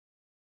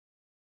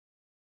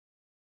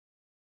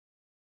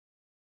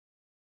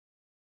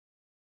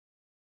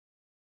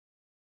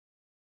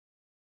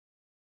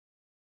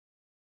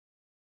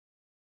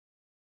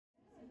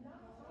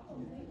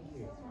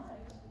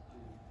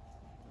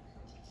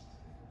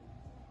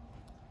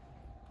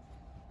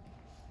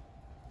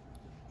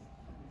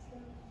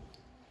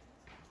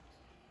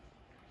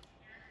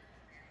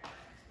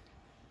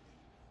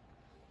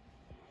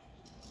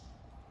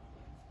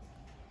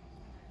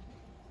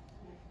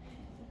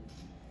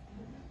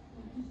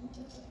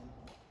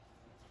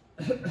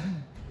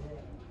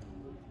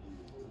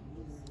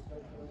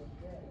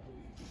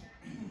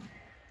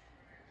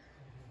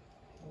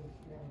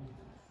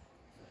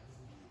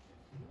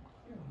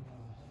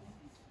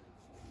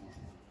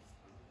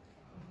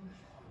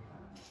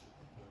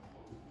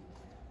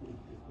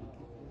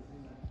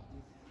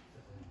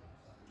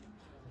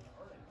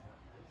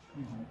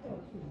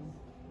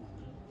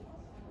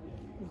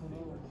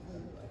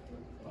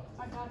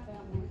I got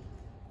that one.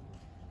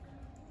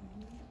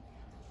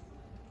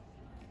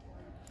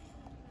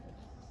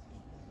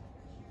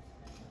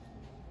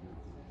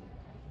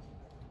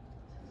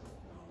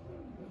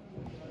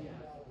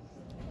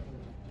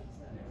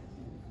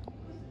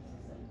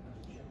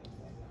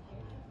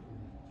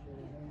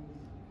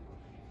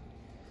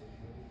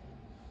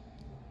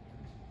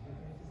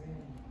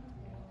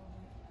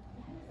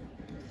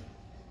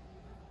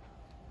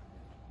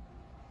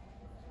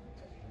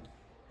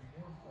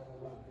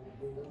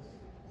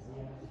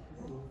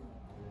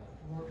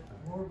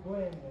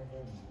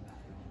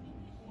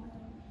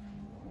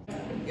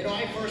 You know,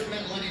 I first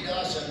met Len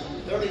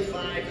Dawson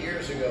 35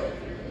 years ago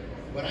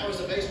when I was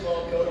a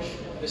baseball coach,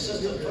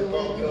 assistant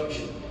football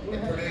coach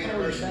at Purdue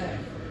University.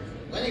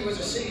 Lenny was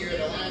a senior at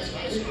Alliance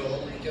High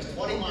School, just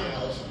 20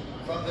 miles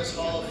from this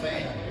Hall of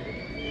Fame.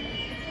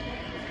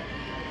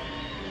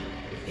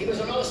 He was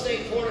an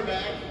all-state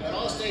quarterback, an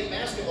all-state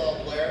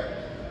basketball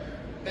player,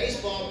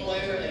 baseball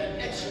player, and an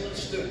excellent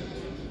student.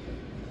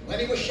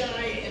 Lenny was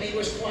shy and he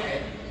was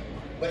quiet,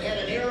 but had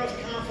an air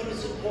of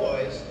confidence and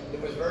poise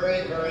that was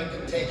very, very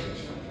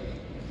contagious.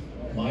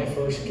 My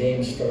first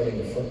game starting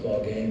a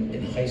football game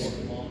in high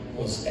school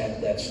was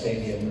at that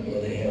stadium where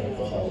they held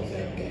the Hall of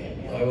Fame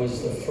game. I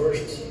was the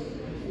first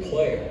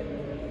player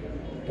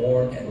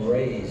born and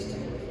raised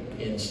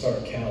in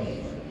Stark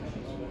County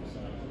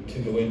to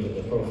go into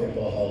the Pro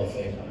Football Hall of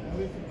Fame.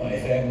 My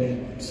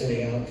family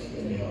sitting out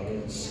in the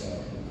audience,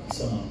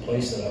 some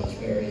place that I was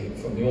very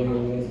familiar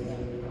with,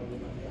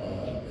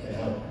 and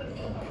how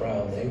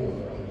proud they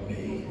were of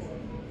me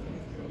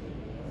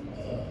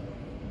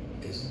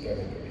is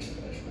very, very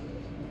special.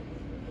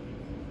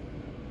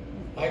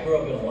 I grew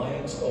up in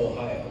Alliance,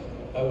 Ohio.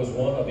 I was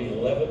one of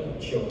 11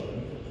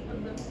 children.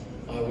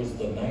 I was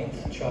the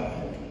 9th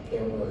child.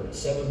 There were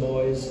 7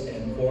 boys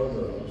and 4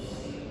 girls.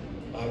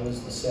 I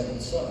was the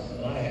 7th son,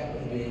 and I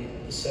happened to be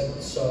the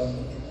 7th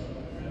son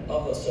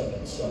of the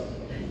 7th son.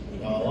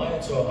 Now,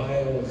 Alliance,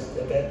 Ohio was,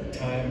 at that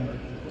time,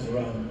 was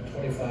around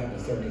 25 to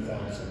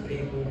 30,000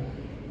 people.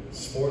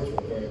 Sports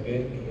were very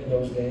big in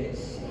those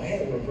days. I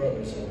had older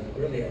brothers, and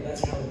really,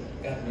 that's how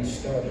it got me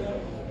started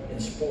in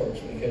sports,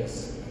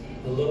 because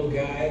the little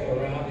guy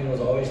around me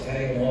was always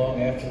tagging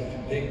along after the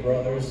big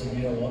brothers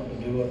and, wanting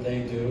to do what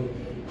they do.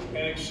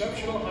 An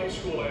exceptional high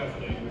school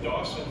athlete,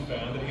 Dawson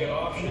found that he had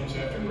options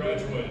after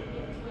graduating.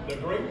 The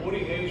great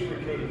Woody Hayes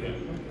recruited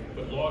him,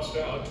 but lost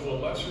out to a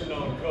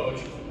lesser-known coach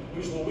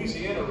whose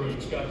Louisiana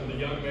roots got to the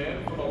young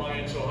man from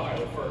Alliance,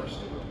 Ohio first.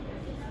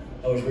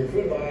 I was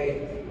recruited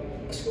by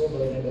a school by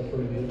the name of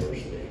Purdue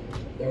University.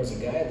 There was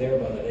a guy there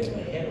by the name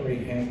of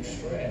Hank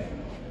Strand.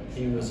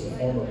 He was a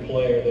former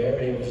player there.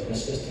 He was an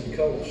assistant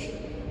coach.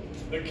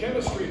 The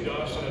chemistry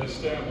Dawson had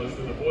established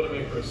with the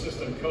Boilermaker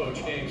assistant coach,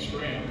 Hank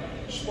Strand,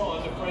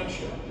 spawned a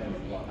friendship.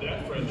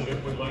 That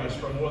friendship would last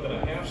for more than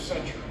a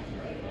half-century,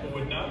 but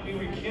would not be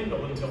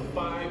rekindled until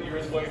 5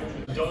 years later.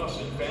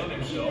 Dawson found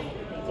himself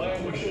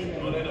languishing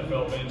on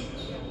NFL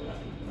benches.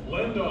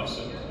 Len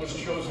Dawson was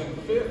chosen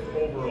 5th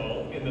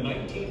overall in the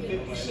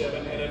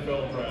 1957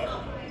 NFL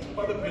draft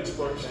by the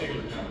Pittsburgh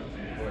Steelers.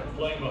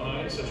 Playing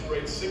behind such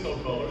great signal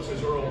callers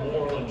as Earl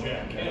Morrall and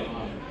Jack Kemp,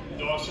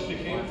 Dawson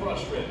became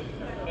frustrated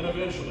and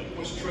eventually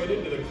was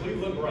traded to the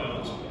Cleveland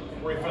Browns,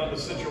 where he found the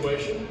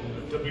situation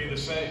to be the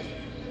same.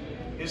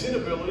 His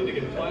inability to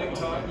get playing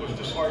time was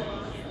disheartening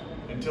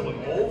until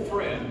an old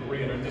friend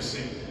re-entered the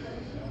scene.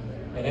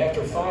 And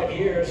after 5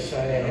 years,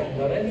 I hadn't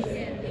done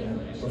anything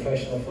in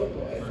professional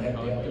football. I hadn't had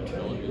the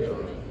opportunity,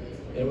 really.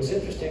 And it was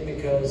interesting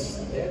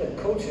because they had a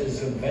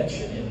coach's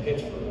convention in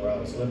Pittsburgh where I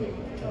was living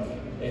at the time.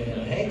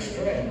 And Hank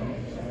Strand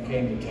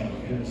came to town.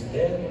 He was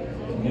then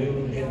the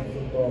new head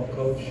football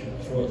coach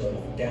for the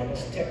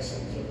Dallas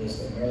Texans of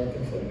this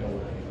American football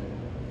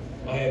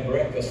league. I had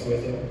breakfast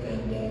with him,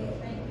 and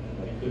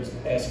he was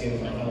asking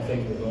him how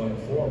things were going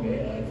for me,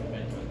 and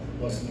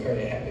I wasn't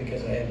very happy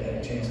because I hadn't had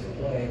a chance to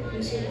play. And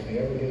he said, if you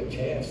ever get a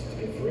chance to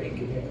get free,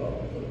 give me a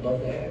call. I'd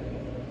love to have you.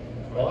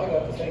 Well, I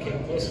got to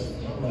thinking,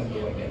 listen, I'm not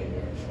going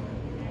anywhere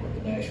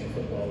with the National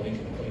Football League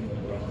and the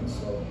Cleveland Browns.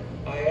 So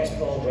I asked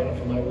Paul Brennan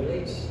for my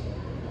release.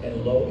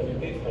 And lo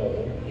and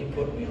behold, he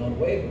put me on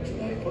waivers.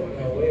 Now, he put me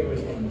on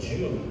waivers in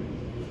June.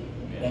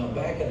 Now,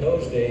 back in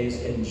those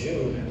days, in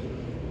June,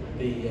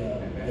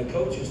 the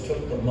coaches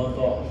took the month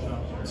off.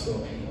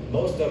 So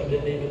most of them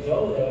didn't even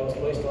know that I was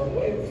placed on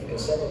waivers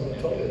because some of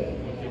them told me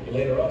that.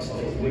 Later on,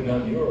 said, we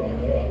know you were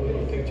on there. I would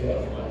have picked you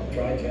up,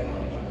 tried you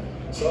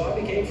out. So I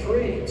became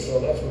free. And so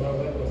that's when I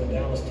went with the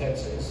Dallas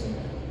Texans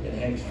and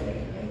Hank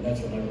Strand. And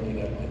that's when I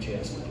really got my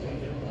chance to play.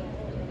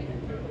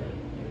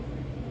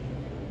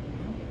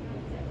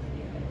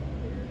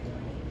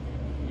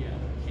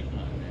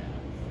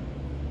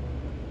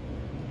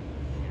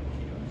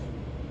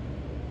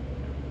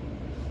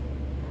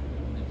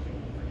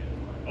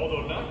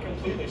 Although not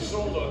completely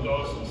sold on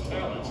Dawson's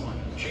talents,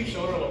 Chiefs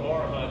owner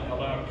Lamar Hunt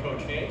allowed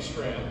Coach Hank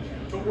Stram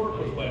to work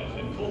with Len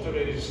and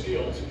cultivate his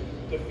skills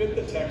to fit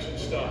the Texan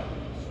style.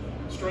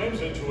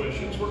 Stram's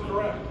intuitions were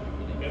correct,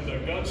 and the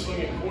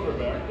gunslinging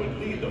quarterback would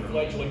lead the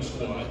fledgling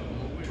squad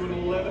to an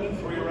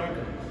 11-3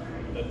 record,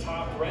 the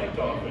top-ranked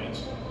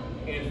offense,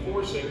 and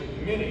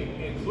forcing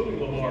many, including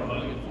Lamar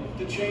Hunt,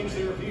 to change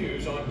their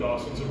views on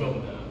Dawson's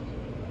ability.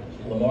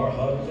 Lamar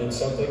Hunt did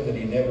something that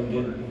he never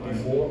did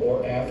before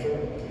or after.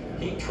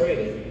 He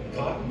traded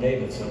Cotton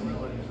Davidson,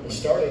 the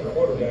starting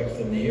quarterback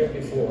from the year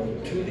before,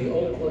 to the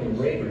Oakland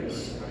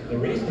Raiders. The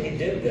reason he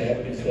did that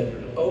is that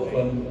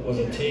Oakland was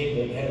a team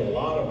that had a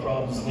lot of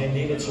problems and they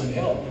needed some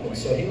help. And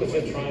so he was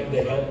just trying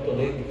to help the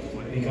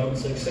league become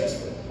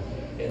successful.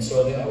 And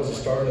so that was the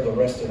start of the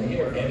rest of the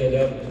year. Ended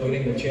up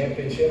winning the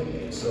championship.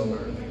 So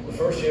the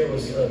first year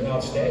was an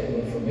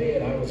outstanding one for me,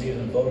 and I was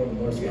even voted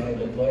the most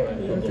valuable player of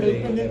the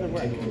league in that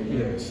particular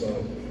year.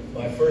 So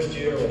my first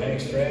year with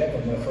Hank Stram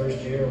and my first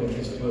year with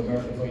this new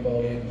American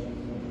Football League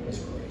was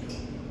great.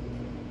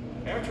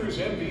 After his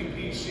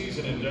MVP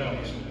season in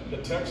Dallas, the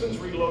Texans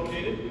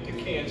relocated to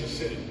Kansas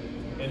City,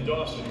 and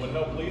Dawson would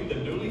help lead the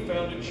newly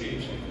founded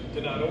Chiefs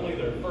to not only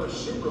their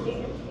first Super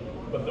Bowl,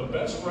 but the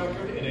best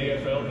record in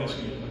AFL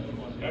history.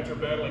 After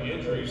battling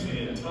injuries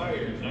the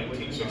entire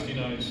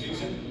 1969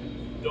 season,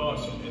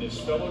 Dawson and his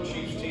fellow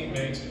Chiefs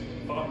teammates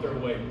fought their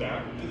way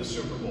back to the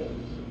Super Bowl.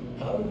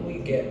 How did we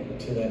get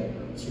to that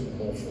Super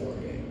Bowl IV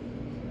game?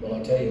 Well,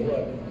 I'll tell you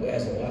what,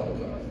 as a wild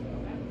card.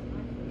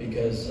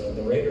 Because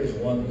the Raiders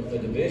won the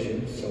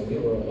division, so we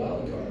were a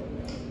wild card.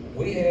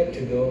 We had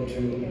to go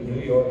to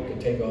New York to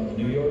take on the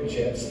New York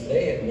Jets.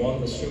 They had won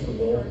the Super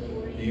Bowl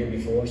the year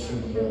before,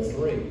 Super Bowl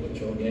III, with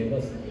Joe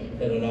Namath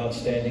and an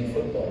outstanding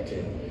football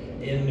team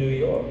in New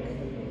York,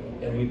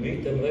 and we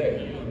beat them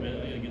there.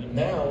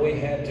 Now we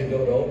had to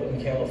go to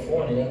Oakland,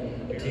 California,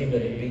 a team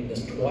that had beaten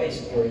us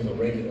twice during the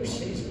regular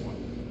season,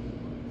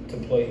 to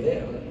play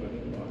them,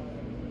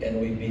 and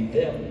we beat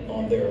them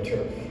on their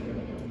turf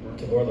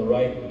to earn the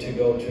right to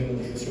go to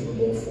the Super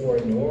Bowl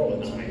IV in New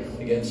Orleans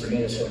against the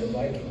Minnesota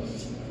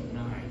Vikings.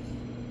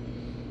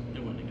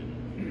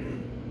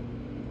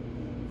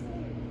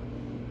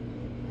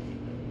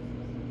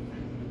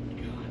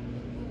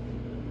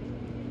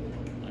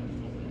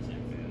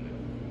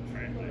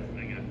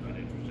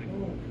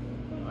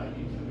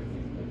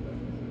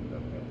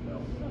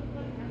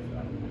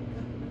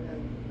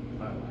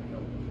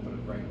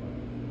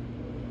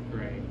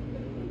 Great.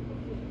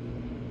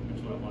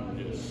 That's what I wanted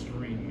to do, is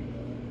stream.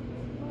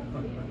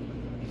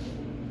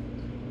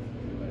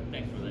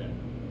 Thanks for that.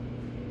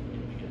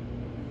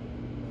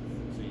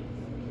 See.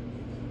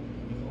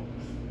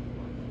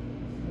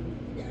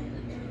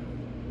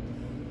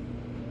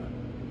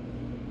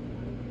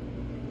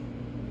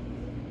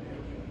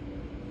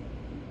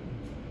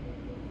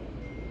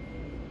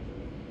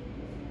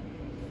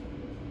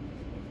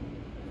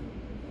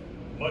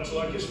 Much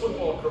like his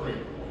football career,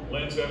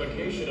 Len's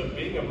avocation of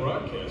being a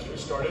broadcaster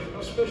started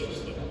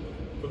auspiciously.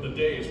 From the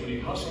days when he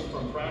hustled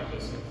from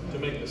practice to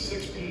make the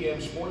 6 p.m.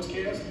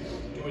 sportscast,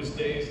 to his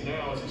days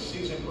now as a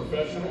seasoned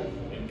professional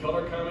and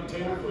color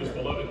commentator for his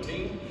beloved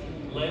team,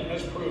 Len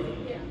has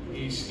proven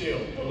he still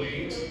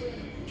bleeds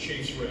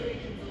Chiefs red.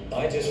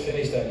 I just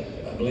finished,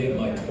 I believe,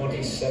 my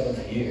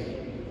 27th year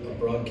of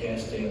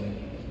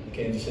broadcasting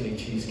Kansas City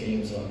Chiefs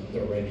games on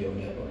their radio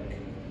network.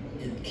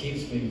 It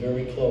keeps me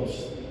very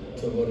close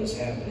to what is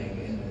happening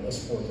in a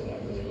sport that I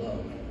really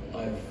love.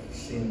 I've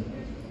seen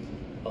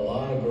a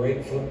lot of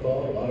great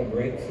football, a lot of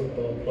great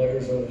football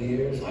players over the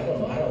years. I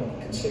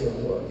don't consider it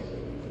work.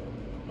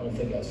 I don't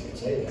think I should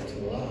say that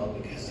too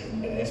loud because they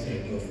might ask me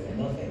to do it for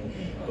nothing.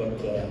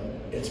 But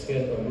it's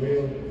been a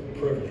real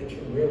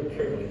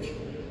privilege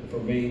for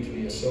me to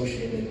be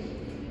associated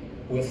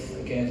with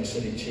the Kansas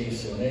City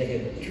Chiefs, and they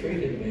have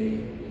treated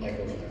me like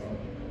I was their own.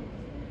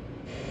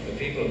 The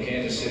people of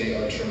Kansas City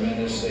are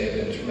tremendous. They have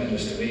been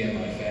tremendous to me and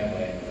my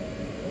family,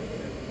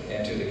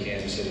 and to the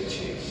Kansas City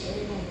Chiefs.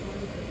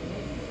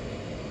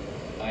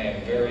 I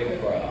am very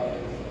proud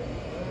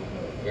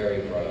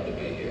to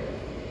be here.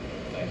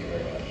 Thank you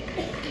very much.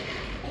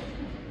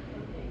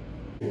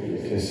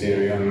 To see a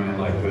young man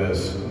like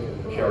this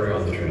carry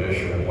on the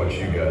tradition of what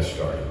you guys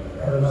started.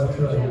 I had enough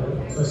to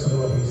listen to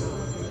what he's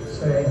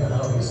saying and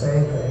how he's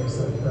saying things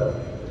that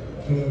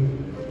he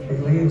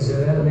leads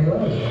it and he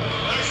loves it.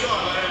 Nice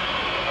one, man.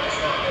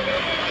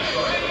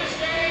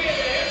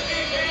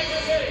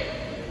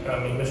 I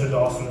mean, Mr.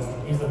 Dawson,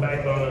 he's the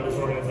backbone of this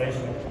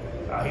organization.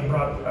 He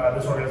brought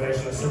this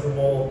organization to the Super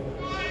Bowl.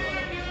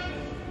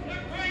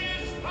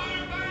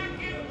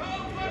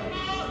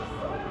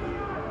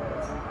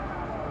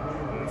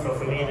 So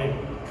for me to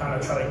kind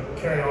of try to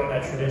carry on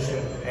that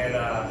tradition and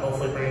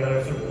hopefully bring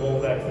another Super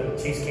Bowl back to the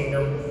Chiefs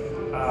Kingdom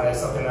is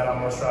something that I'm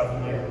going to strive to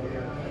do.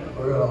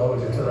 We're going to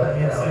hold you to that.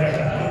 Yes,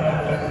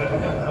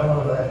 I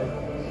love that.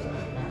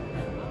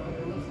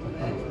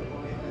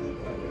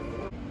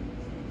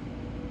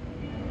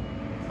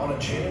 On a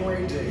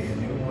January day in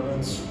New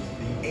Orleans,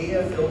 the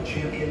AFL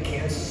champion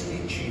Kansas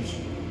City Chiefs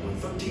were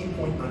were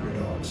 13-point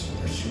underdogs in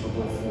their Super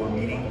Bowl IV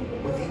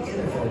meeting with the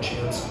NFL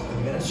champs, the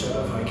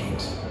Minnesota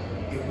Vikings.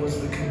 It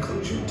was the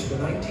conclusion to the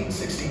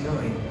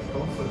 1969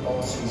 pro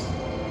football season,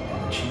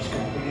 and the Chiefs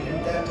completed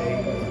it that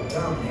day with a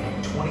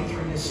dominating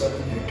 23-7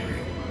 victory,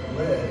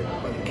 led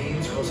by the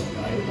game's most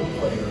valuable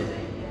player,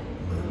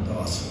 Len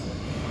Dawson.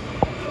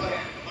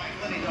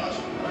 Len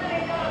Dawson.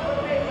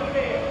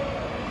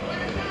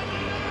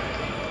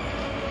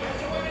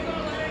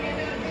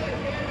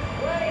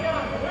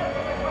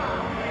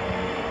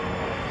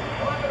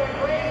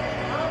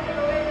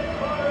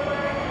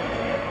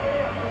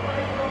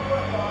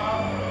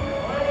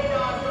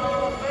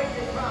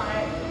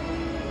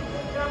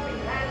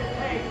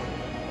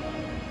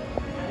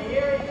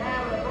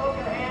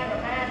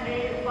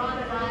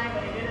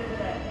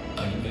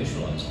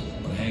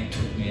 When Hank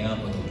took me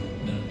out with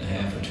a minute and a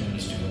half or 2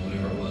 minutes to go,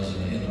 whatever it was,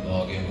 in the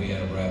ball game, we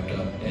had it wrapped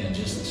up, and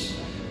just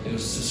it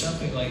was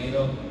something like, you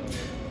know,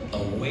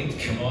 a weight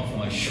come off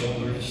my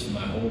shoulders,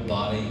 my whole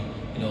body,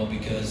 you know,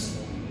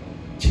 because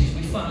geez,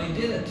 we finally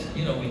did it.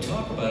 You know, we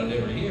talk about it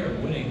every year,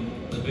 winning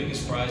the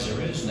biggest prize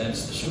there is, and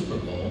that's the Super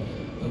Bowl,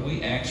 but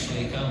we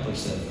actually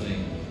accomplished that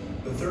thing.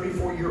 The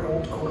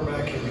 34-year-old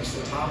quarterback had reached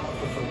the top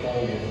of the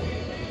football world,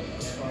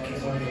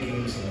 sparking one of the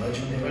game's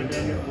legendary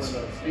tales.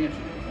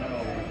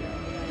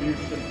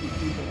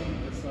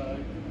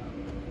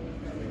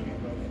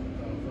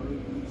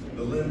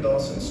 The Len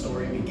Dawson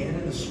story began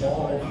in the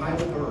small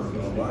Ohio burg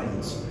of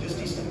Alliance,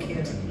 just east of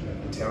Canton,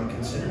 a town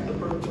considered the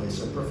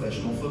birthplace of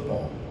professional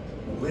football.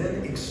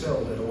 Len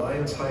excelled at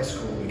Alliance High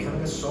School,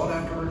 becoming a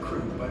sought-after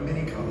recruit by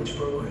many college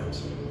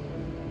programs.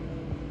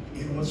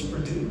 It was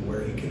Purdue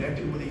where he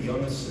connected with a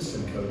young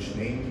assistant coach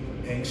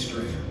named Hank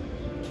Stringer.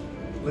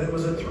 Len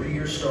was a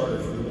 3-year starter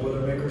for the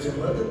Boilermakers and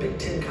led the Big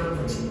Ten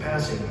Conference in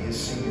passing his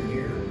senior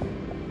year.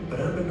 But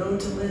unbeknown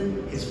to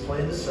Len, his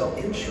plan to sell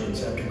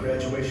insurance after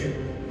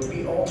graduation would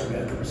be altered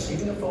after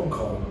receiving a phone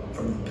call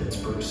from the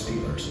Pittsburgh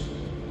Steelers.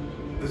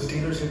 The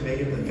Steelers had made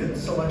him the 5th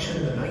selection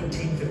in the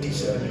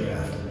 1957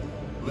 draft.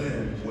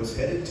 Len was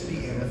headed to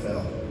the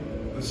NFL.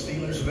 The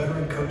Steelers'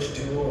 veteran coach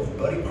duo of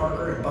Buddy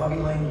Parker and Bobby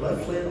Lane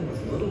left Len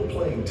with little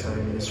playing time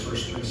in his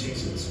first 3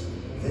 seasons.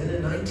 Then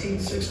in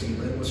 1960,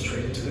 Len was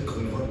traded to the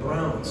Cleveland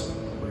Browns,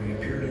 where he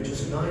appeared in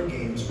just 9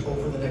 games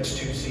over the next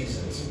 2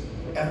 seasons.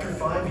 After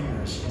 5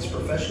 years, his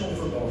professional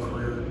football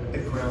career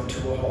had ground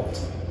to a halt.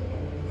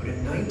 But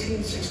in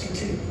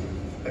 1962,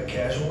 a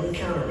casual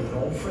encounter with an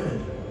old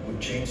friend would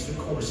change the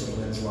course of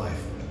Len's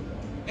life.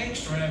 Hank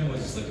Stram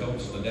was the coach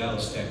of the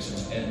Dallas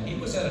Texans, and he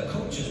was at a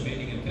coaches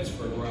meeting in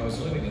Pittsburgh where I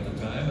was living at the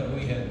time, and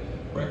we had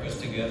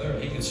breakfast together,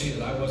 and he could see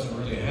that I wasn't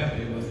really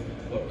happy with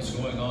what was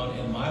going on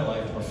in my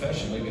life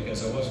professionally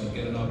because I wasn't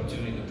getting an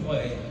opportunity to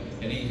play.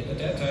 And he, at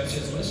that time,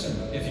 says, listen,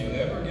 if you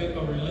ever get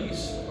a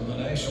release from the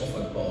National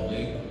Football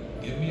League,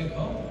 give me a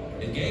call.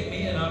 It gave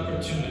me an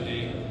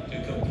opportunity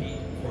to compete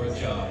for a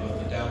job with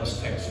the Dallas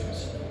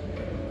Texans.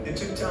 It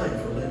took time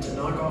for Len to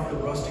knock off the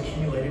rust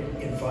accumulated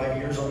in 5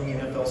 years on the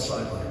NFL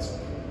sidelines.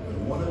 But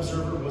one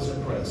observer was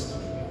impressed,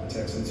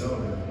 Texans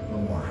owner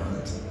Lamar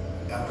Hunt.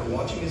 After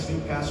watching his new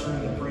passer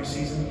in the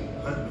preseason,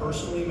 Hunt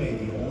personally made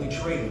the only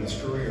trade in his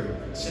career,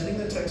 sending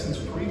the Texans'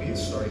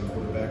 previous starting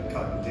quarterback,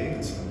 Cotton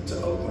Davidson, to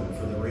Oakland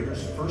for the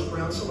Raiders'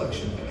 first-round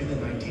selection in the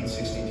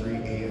 1963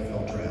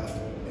 AFL Draft.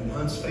 And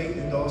Hunt's faith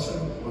in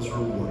Dawson was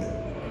rewarded.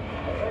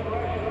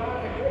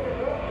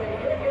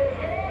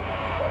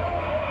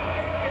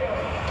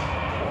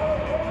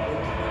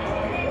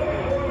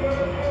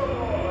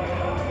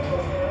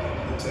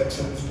 The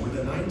Texans were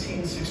the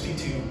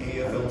 1962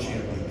 AFL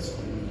champions,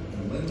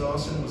 and Len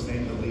Dawson was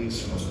named the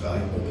league's most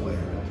valuable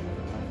player.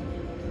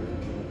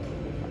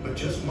 But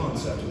just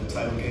months after the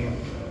title game,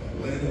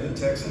 Len and the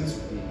Texans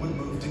would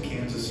move to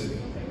Kansas City.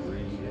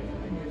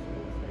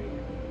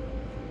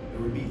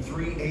 There would be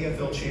 3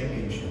 AFL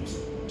championships,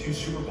 2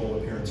 Super Bowl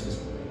appearances,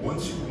 1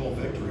 Super Bowl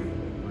victory,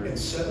 and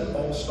 7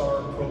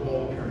 All-Star Pro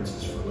Bowl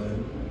appearances for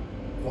Len,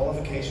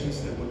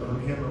 qualifications that would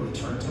earn him a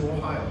return to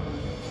Ohio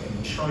and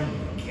enshrine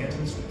him in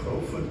Canton's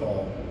Pro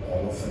Football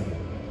Hall of Fame,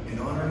 an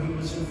honor he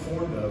was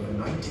informed of in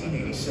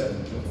 1987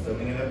 when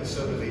filming an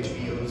episode of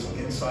HBO's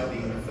Inside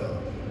the NFL.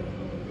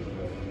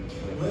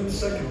 Len's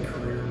second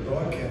career in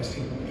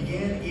broadcasting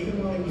began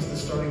even while he was the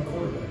starting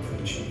quarterback for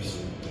the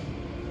Chiefs.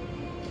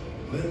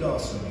 Len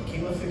Dawson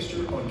became a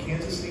fixture on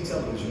Kansas City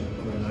television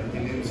on the nightly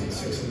news at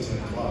 6 and 10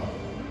 o'clock.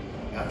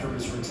 After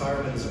his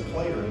retirement as a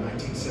player in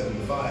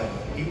 1975,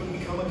 he would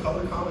become a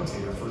color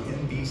commentator for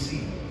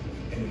NBC,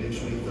 and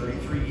eventually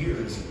 33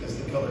 years as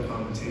the color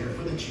commentator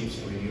for the Chiefs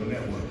radio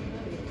network.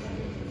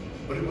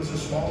 But it was a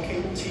small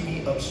cable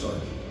TV upstart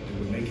that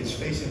would make his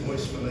face and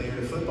voice familiar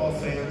to football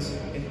fans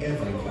in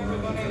every corner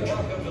of the country.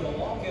 Welcome to the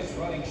longest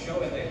running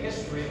show in the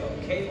history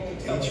of cable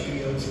television.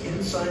 HBO's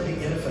Inside the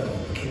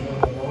NFL became one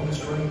of the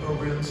longest running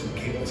programs in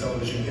cable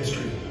television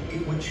history.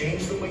 It would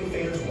change the way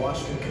fans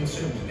watched and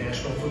consumed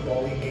National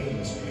Football League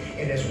games.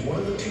 And as one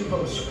of the 2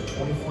 hosts for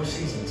 24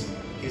 seasons,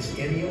 his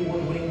Emmy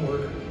Award-winning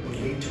work would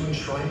lead to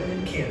enshrinement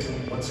in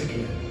Canton once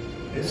again,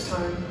 this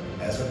time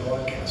as a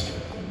broadcaster.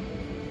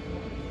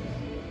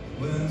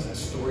 Len's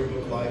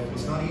storybook life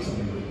was not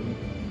easily written.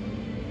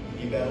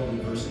 He battled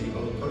adversity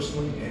both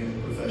personally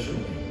and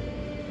professionally.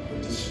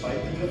 But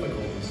despite the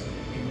difficulties,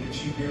 he would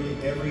achieve nearly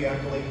every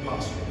accolade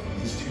possible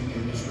from his two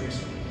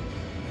industries.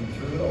 And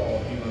through it all,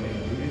 he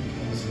remained rooted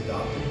in his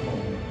adopted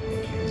home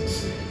of Kansas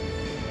City.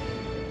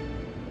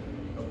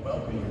 The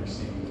welcome you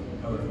received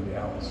coming from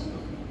Dallas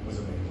was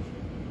amazing.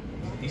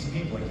 These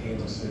people in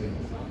Kansas City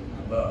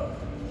love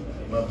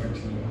their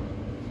team,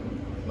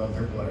 love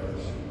their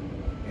players,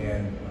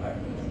 and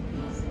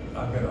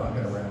I've been around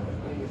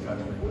the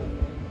country.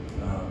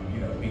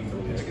 Being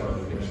from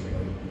Pittsburgh,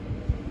 Michigan,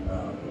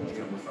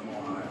 we're from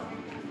Ohio.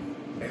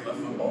 They love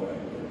football back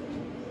here,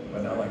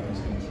 but not like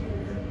these kids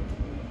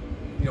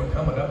here.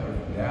 Coming up here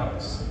from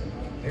Dallas,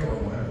 they were a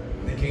winner.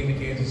 They came to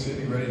Kansas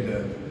City ready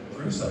to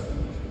prove something.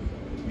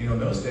 In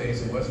those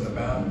days, it wasn't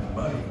about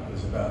money. It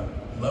was about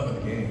loving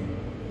the game.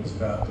 It was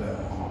about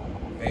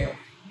family.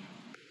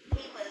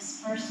 He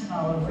was, first of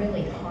all, a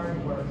really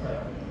hard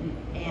worker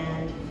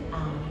and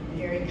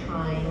very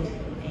kind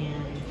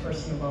and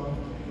personable.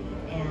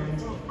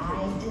 And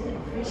I didn't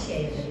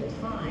appreciate it at the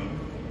time,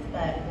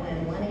 but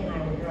when Lenny and I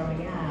were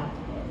growing up,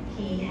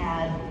 he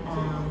had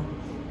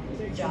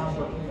a job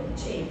working for the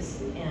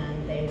Chiefs,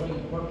 and they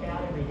would work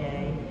out every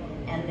day.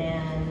 And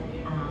then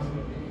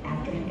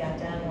after he got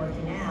done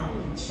working out,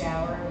 he'd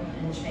shower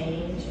and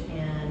change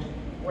and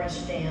rush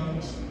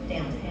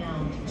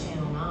downtown to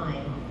Channel 9,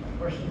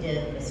 where he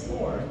did the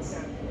sports.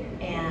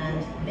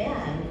 And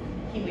then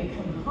he would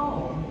come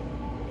home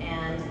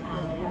and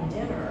have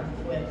dinner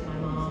with my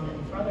mom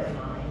and brother and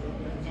I.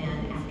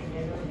 And after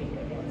dinner, we'd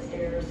go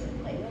downstairs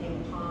and play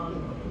ping pong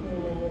or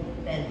pool.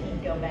 Then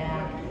he'd go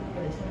back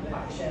for the 10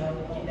 o'clock show,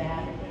 do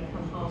that,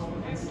 come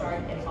home and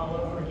start it all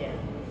over again.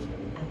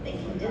 I think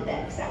he did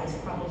that because that was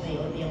probably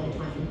the only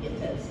time he'd get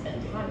to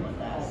spend time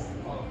with us.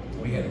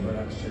 We had to run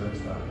out to share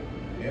time.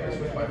 Yeah,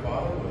 with my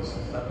father was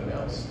nothing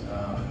else.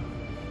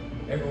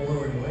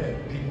 Everywhere we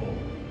went, people,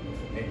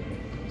 they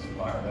was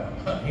fired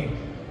up. I mean,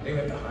 they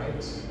went to hide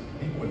us.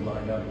 People would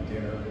line up at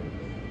dinner.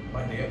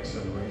 My dad was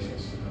so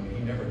gracious.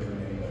 He never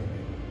turned anybody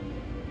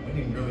in. We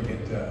didn't really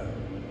get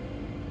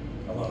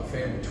a lot of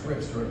family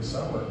trips during the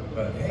summer,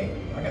 but hey,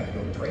 I got to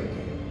go to training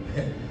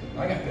camp.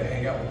 I got to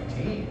hang out with the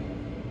team,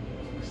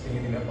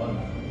 standing up on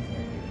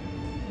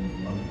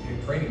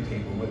the training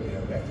table with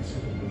them after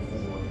Super Bowl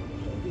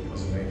IV. It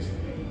was amazing.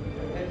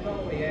 That's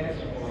all we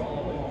asked for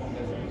all along.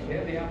 We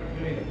had the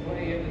opportunity to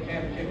play in the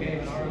championship game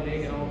in our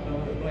league and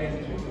also to play in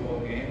the Super Bowl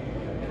game.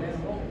 And then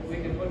hope we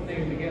can put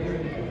things together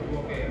in the Super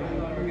Bowl game. I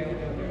thought we were going to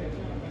do it.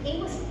 He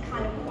was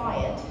kind of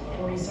quiet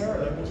and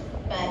reserved,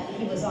 but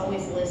he was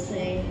always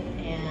listening,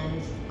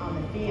 and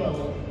on the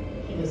field,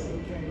 he was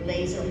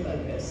laser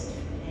focused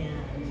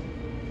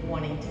and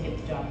wanting to get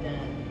the job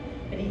done.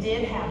 But he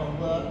did have a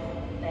look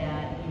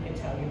that you could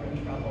tell you were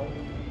in trouble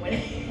when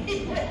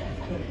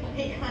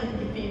he kind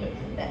of gave you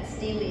that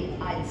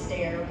steely-eyed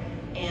stare,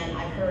 and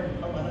I've heard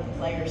a lot of the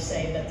players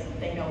say that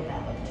they know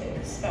that look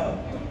too, so.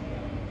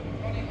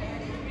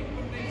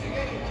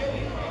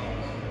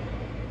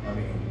 I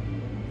mean,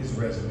 his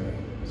resume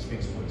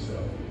speaks for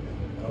itself.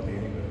 I don't think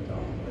anybody can talk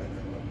about it.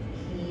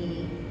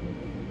 He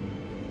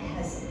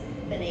has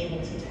been able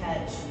to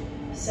touch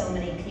so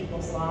many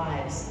people's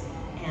lives,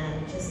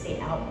 and just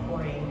the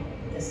outpouring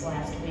this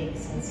last week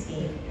since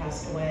he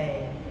passed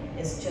away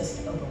is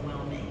just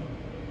overwhelming.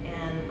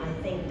 And I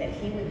think that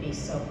he would be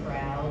so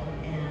proud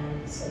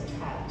and so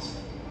touched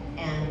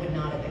and would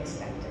not have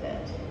expected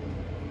it.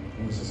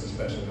 He was just a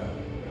special guy,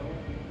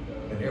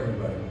 and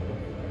everybody would look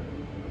at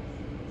him.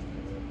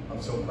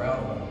 I'm so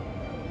proud of him,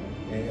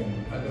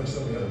 and I know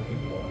so many other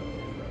people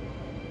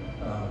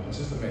are. It's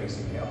just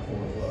amazing the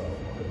outpour of love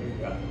that we've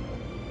got.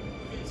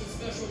 It's a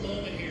special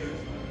moment here.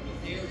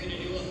 They are going to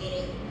do a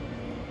little.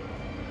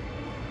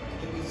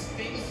 It was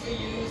famously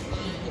used by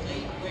the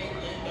late, great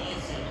Len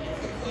Dawson.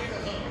 It's the choir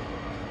hum.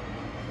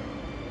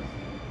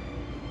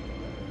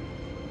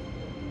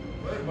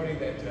 For everybody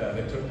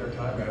that took their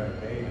time out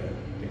of their day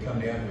to come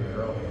down to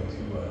Arrowhead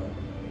to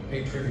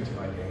pay tribute to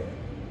my dad,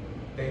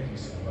 thank you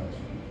so much.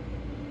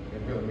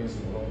 It really means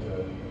the world to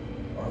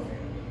our family.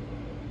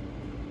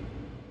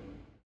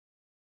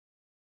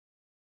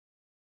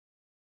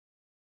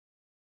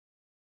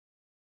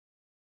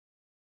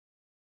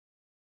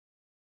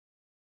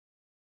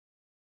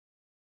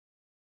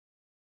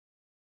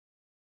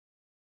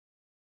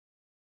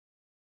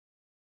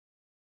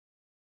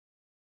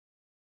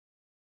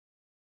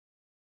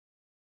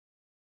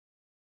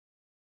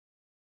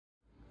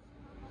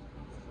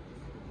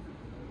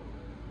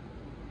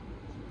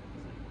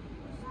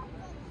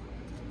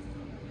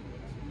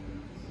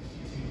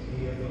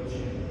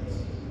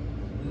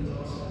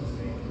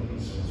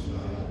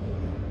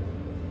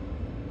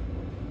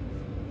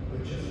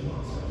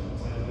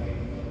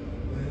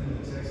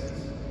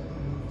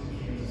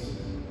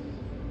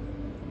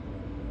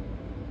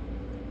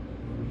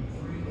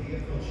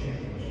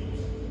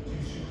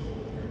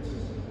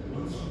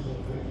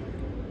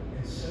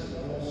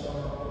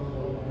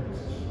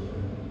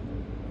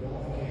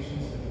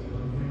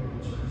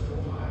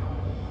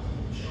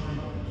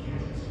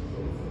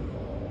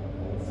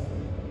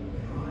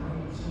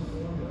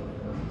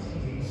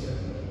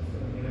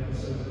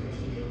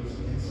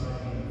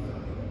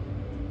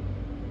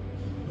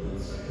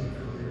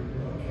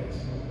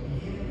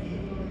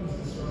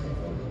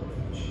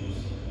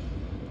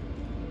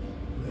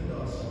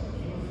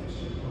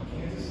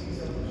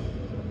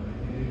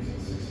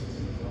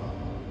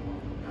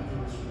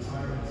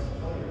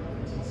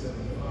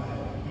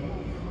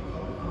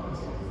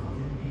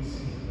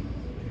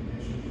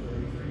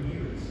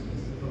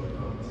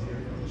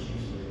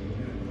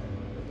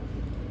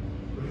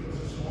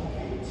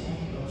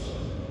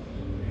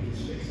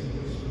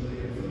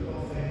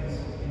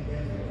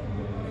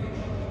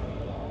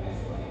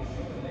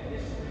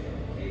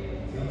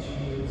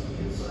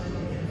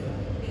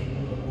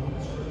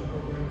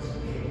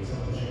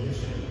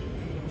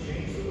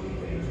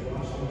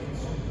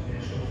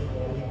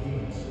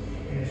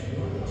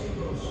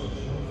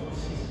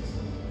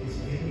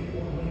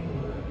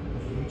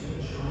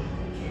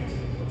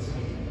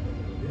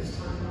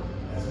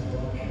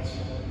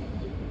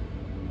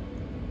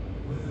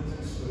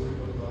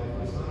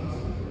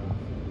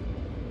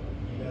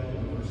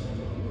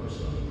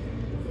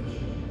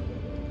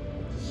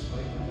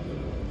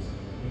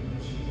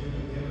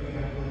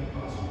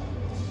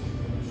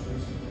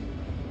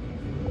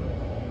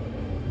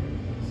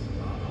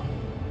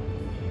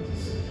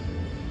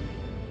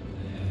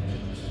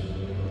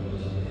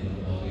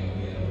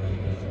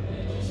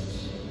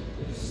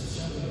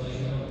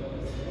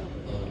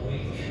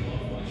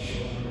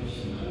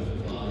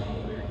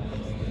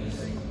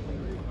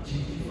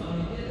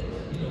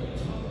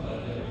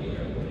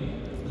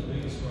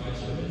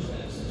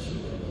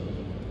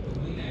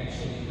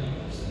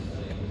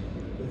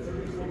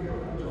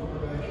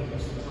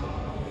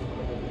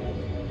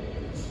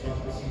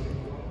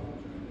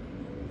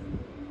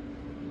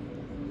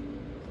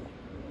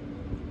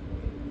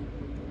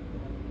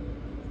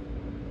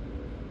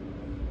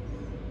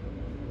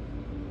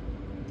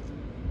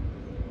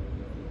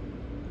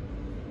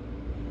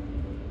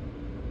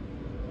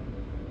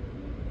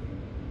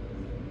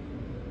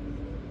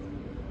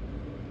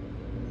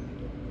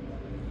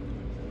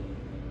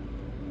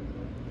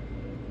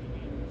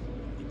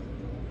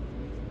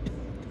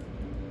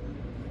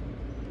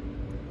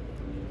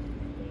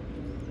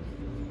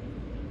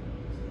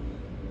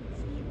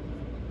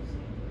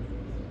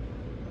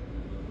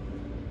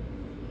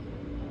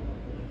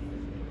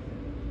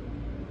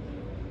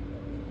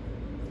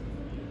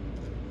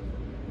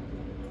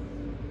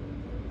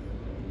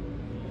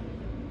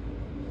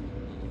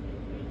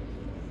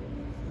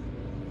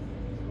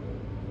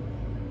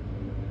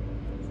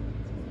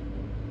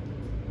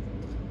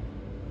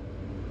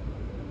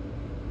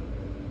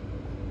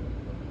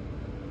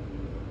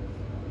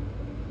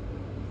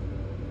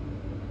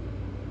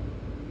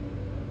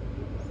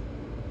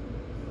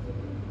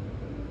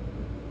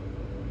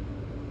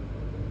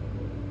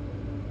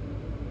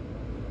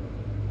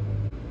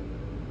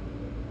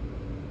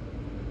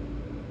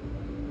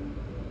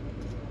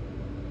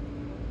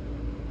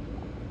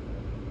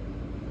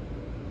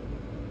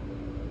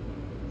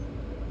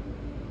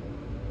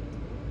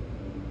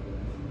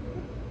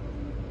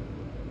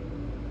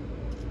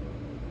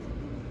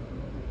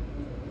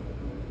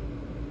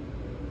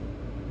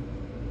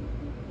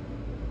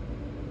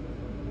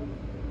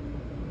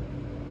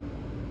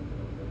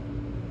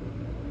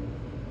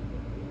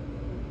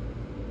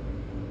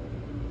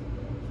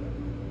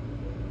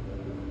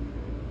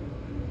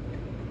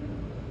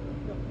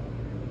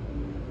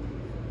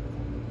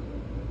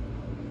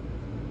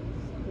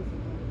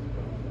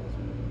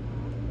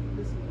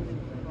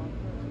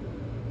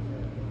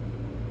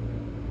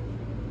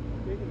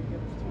 gonna get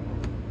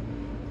us to.